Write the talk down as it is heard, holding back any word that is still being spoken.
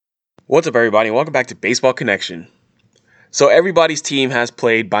What's up, everybody? Welcome back to Baseball Connection. So everybody's team has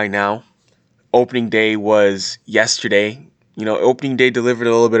played by now. Opening day was yesterday. Opening day delivered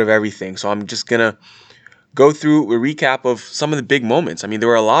a little bit of everything. So I'm just gonna go through a recap of some of the big moments. There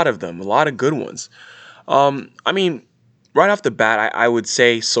were a lot of them, a lot of good ones. Um, I mean, right off the bat, I would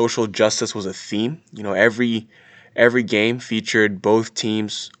say social justice was a theme. Every game featured both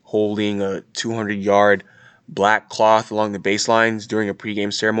teams holding a 200-yard black cloth along the baselines during a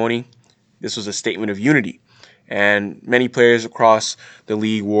pregame ceremony. This was a statement of unity. And many players across the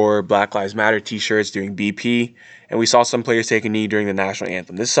league wore Black Lives Matter t-shirts during BP, and we saw some players take a knee during the national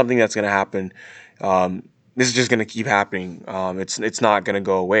anthem. This is something that's going to happen. This is just going to keep happening. It's not going to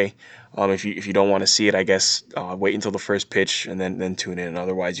go away. If you don't want to see it, I guess wait until the first pitch and then tune in.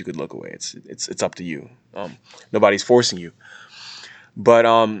 Otherwise, you could look away. It's up to you. Nobody's forcing you. But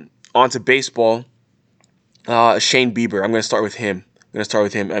on to baseball. Shane Bieber. I'm going to start with him.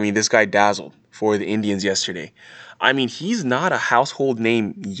 This guy dazzled for the Indians yesterday. He's not a household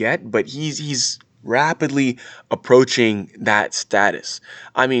name yet, but he's rapidly approaching that status.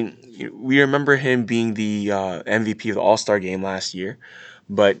 We remember him being the MVP of the All-Star game last year,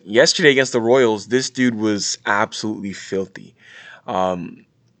 but yesterday against the Royals, this dude was absolutely filthy.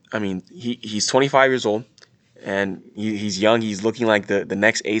 He's 25 years old, and he's young. He's looking like the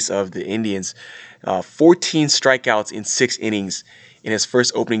next ace of the Indians. 14 strikeouts in 6 innings in his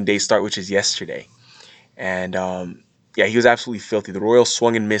first opening day start, which is yesterday. And he was absolutely filthy. The Royals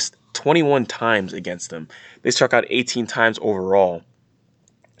swung and missed 21 times against them. They struck out 18 times overall.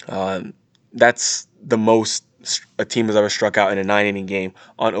 That's the most a team has ever struck out in a 9-inning game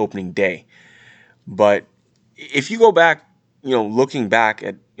on opening day. But if you go back, looking back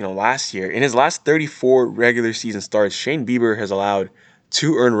at last year, in his last 34 regular season starts, Shane Bieber has allowed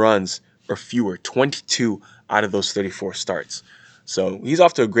 2 earned runs or fewer, 22 out of those 34 starts. So he's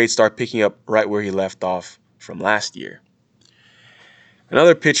off to a great start, picking up right where he left off from last year.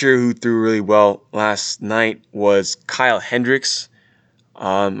 Another pitcher who threw really well last night was Kyle Hendricks.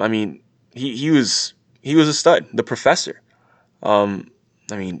 He was a stud, the professor.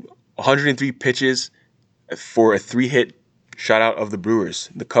 103 pitches for a 3-hit shutout of the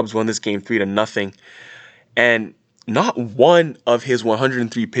Brewers. The Cubs won this game 3-0, and not one of his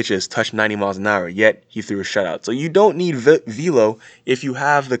 103 pitches touched 90 miles an hour, yet he threw a shutout. So you don't need velo if you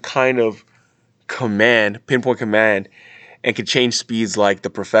have the kind of pinpoint command, and can change speeds like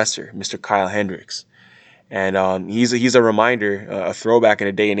the professor, Mr. Kyle Hendricks. And he's a reminder, a throwback in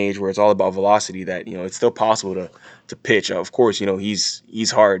a day and age where it's all about velocity, that it's still possible to pitch. Of course,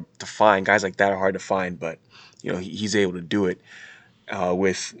 he's hard to find. Guys like that are hard to find, but he's able to do it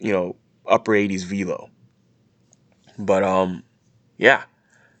with upper 80s velo. But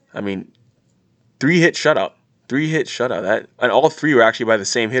 3-hit shutout. And all 3 were actually by the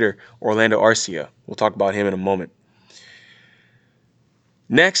same hitter, Orlando Arcia. We'll talk about him in a moment.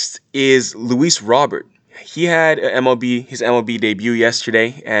 Next is Luis Robert. He had his MLB debut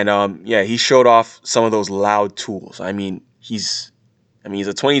yesterday, and he showed off some of those loud tools. He's a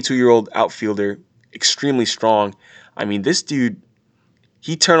 22-year-old outfielder, extremely strong. This dude,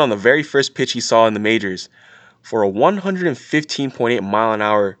 he turned on the very first pitch he saw in the majors for a 115.8 mile an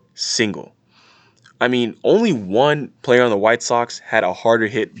hour single. Only one player on the White Sox had a harder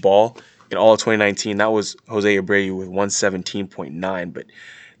hit ball in all of 2019. That was Jose Abreu with 117.9. But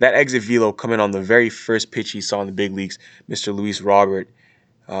that exit velo coming on the very first pitch he saw in the big leagues, Mr. Luis Robert,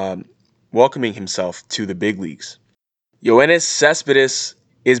 welcoming himself to the big leagues. Yoenis Cespedes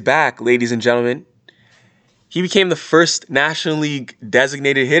is back, ladies and gentlemen. He became the first National League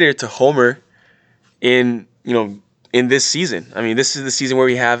designated hitter to homer in this season. This is the season where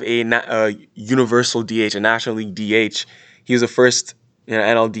we have a universal DH, a National League DH. He was the first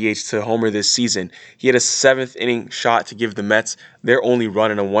NL DH to homer this season. He had a 7th-inning shot to give the Mets their only run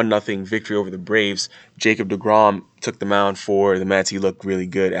in a 1-0 victory over the Braves. Jacob deGrom took the mound for the Mets. He looked really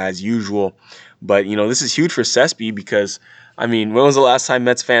good as usual. But, this is huge for Cespe because, when was the last time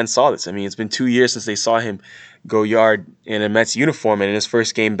Mets fans saw this? It's been 2 years since they saw him go yard in a Mets uniform, and in his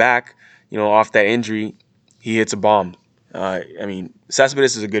first game back, off that injury, he hits a bomb.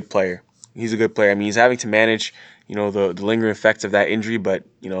 Cespedes is a good player. He's a good player. He's having to manage, the lingering effects of that injury, but,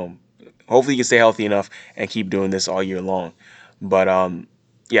 hopefully he can stay healthy enough and keep doing this all year long. But,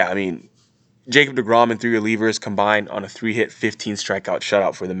 Jacob deGrom and 3 relievers combined on a 3-hit, 15-strikeout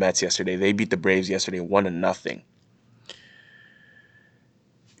shutout for the Mets yesterday. They beat the Braves yesterday 1-0.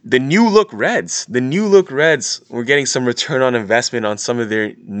 The new look Reds were getting some return on investment on some of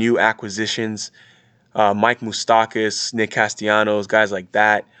their new acquisitions. Mike Moustakas, Nick Castellanos, guys like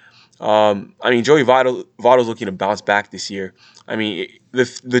that. Joey Votto's looking to bounce back this year. I mean,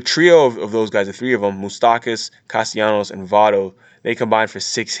 the trio of those guys, the three of them, Moustakas, Castellanos, and Votto, they combined for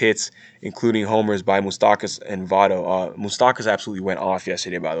 6 hits, including homers by Moustakas and Votto. Moustakas absolutely went off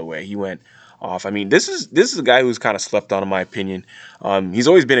yesterday, by the way. He went off. I mean, this is a guy who's kind of slept on, in my opinion. He's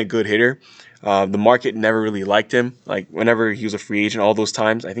always been a good hitter. The market never really liked him. Like whenever he was a free agent, all those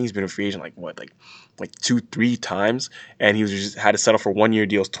times, I think he's been a free agent like 2-3 times, and he was just had to settle for 1-year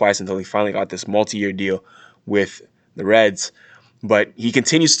deals twice until he finally got this multi-year deal with the Reds. But he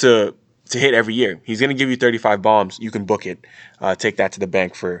continues to hit every year. He's going to give you 35 bombs. You can book it. Take that to the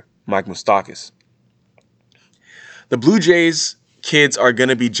bank for Mike Moustakas. The Blue Jays kids are going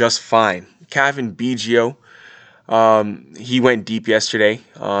to be just fine. Cavan Biggio, he went deep yesterday.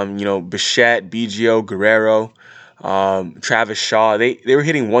 Bichette, Biggio, Guerrero, Travis Shaw, they were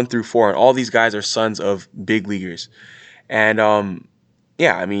hitting 1 through 4, and all these guys are sons of big leaguers. And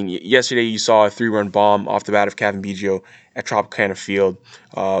yesterday you saw a 3-run bomb off the bat of Cavan Biggio at Tropicana Field.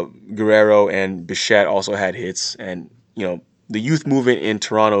 Guerrero and Bichette also had hits, and the youth movement in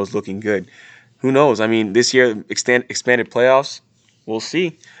Toronto is looking good. Who knows? I mean, this year expanded playoffs, we'll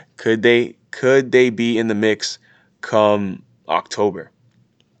see. Could they be in the mix come October?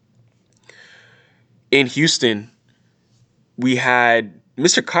 In Houston, we had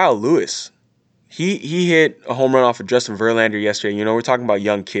Mr. Kyle Lewis. He hit a home run off of Justin Verlander yesterday. We're talking about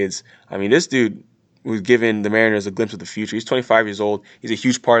young kids. I mean, this dude was giving the Mariners a glimpse of the future. He's 25 years old. He's a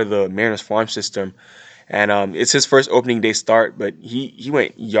huge part of the Mariners farm system. And it's his first opening day start, but he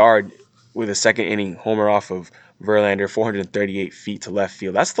went yard with a second inning homer off of Verlander, 438 feet to left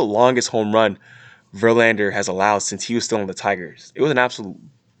field. That's the longest home run Verlander has allowed since he was still on the Tigers. It was an absolute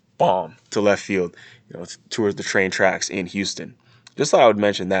bomb to left field, towards the train tracks in Houston. Just thought I would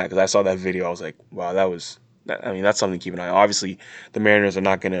mention that because I saw that video. I was like, wow, that's something to keep an eye on. Obviously, the Mariners are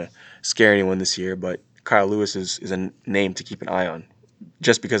not going to scare anyone this year, but Kyle Lewis is a name to keep an eye on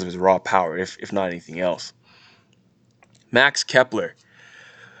just because of his raw power, if not anything else. Max Kepler.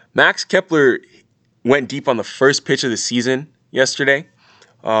 Max Kepler went deep on the first pitch of the season yesterday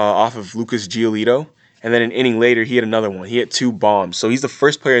off of Lucas Giolito. And then an inning later, he hit another one. He hit 2 bombs. So he's the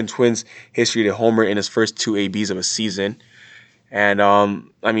first player in Twins history to homer in his first 2 ABs of a season. And,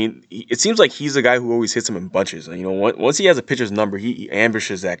 it seems like he's a guy who always hits him in bunches. Once he has a pitcher's number, he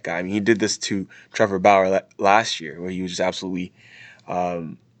ambushes that guy. I mean, he did this to Trevor Bauer last year, where he was just absolutely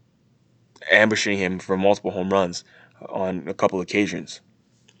ambushing him for multiple home runs on a couple occasions.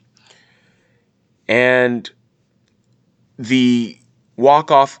 And the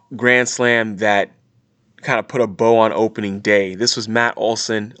walk-off grand slam that kind of put a bow on opening day. This was Matt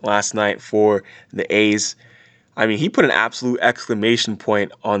Olson last night for the A's. I mean, he put an absolute exclamation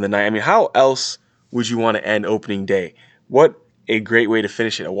point on the night. I mean, how else would you want to end opening day? What a great way to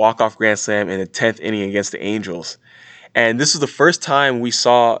finish it. A walk-off grand slam in the 10th inning against the Angels. And this is the first time we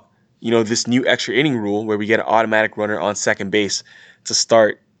saw, this new extra inning rule where we get an automatic runner on second base to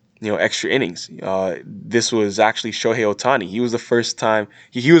start, extra innings. This was actually Shohei Ohtani. He was the first time.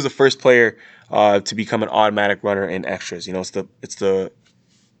 He was the first player to become an automatic runner in extras. It's the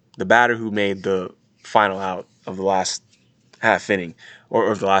batter who made the final out of the last half inning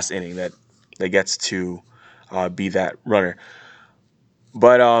or the last inning that gets to be that runner.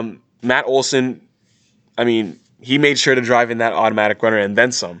 But Matt Olson, I mean, he made sure to drive in that automatic runner and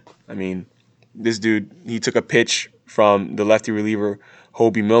then some. I mean, this dude, he took a pitch from the lefty reliever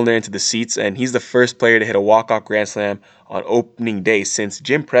Hobie Milner into the seats, and he's the first player to hit a walk-off grand slam on opening day since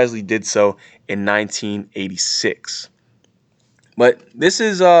Jim Presley did so in 1986. But this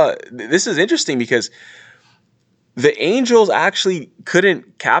is interesting because the Angels actually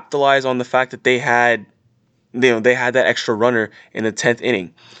couldn't capitalize on the fact that they had that extra runner in the 10th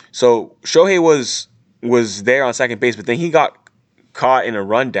inning. So Shohei was there on second base, but then he got caught in a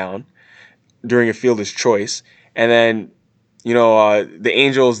rundown during a fielder's choice, and then the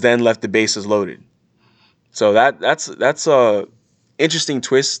Angels then left the bases loaded. So that's a interesting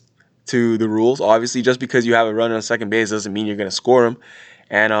twist to the rules. Obviously, just because you have a runner on second base doesn't mean you're going to score him.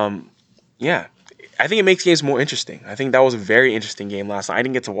 And I think it makes games more interesting. I think that was a very interesting game last night. I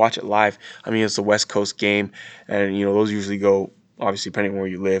didn't get to watch it live. I mean, it's a West Coast game, and those usually go obviously depending on where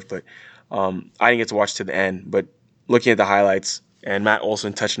you live. But I didn't get to watch to the end. But looking at the highlights and Matt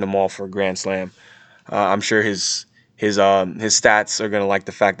Olson touching them all for a grand slam, I'm sure his stats are gonna like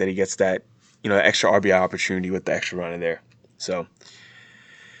the fact that he gets that extra RBI opportunity with the extra run in there. So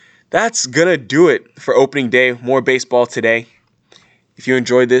that's gonna do it for opening day. More baseball today. If you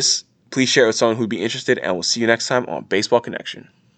enjoyed this, please share it with someone who'd be interested, and we'll see you next time on Baseball Connection.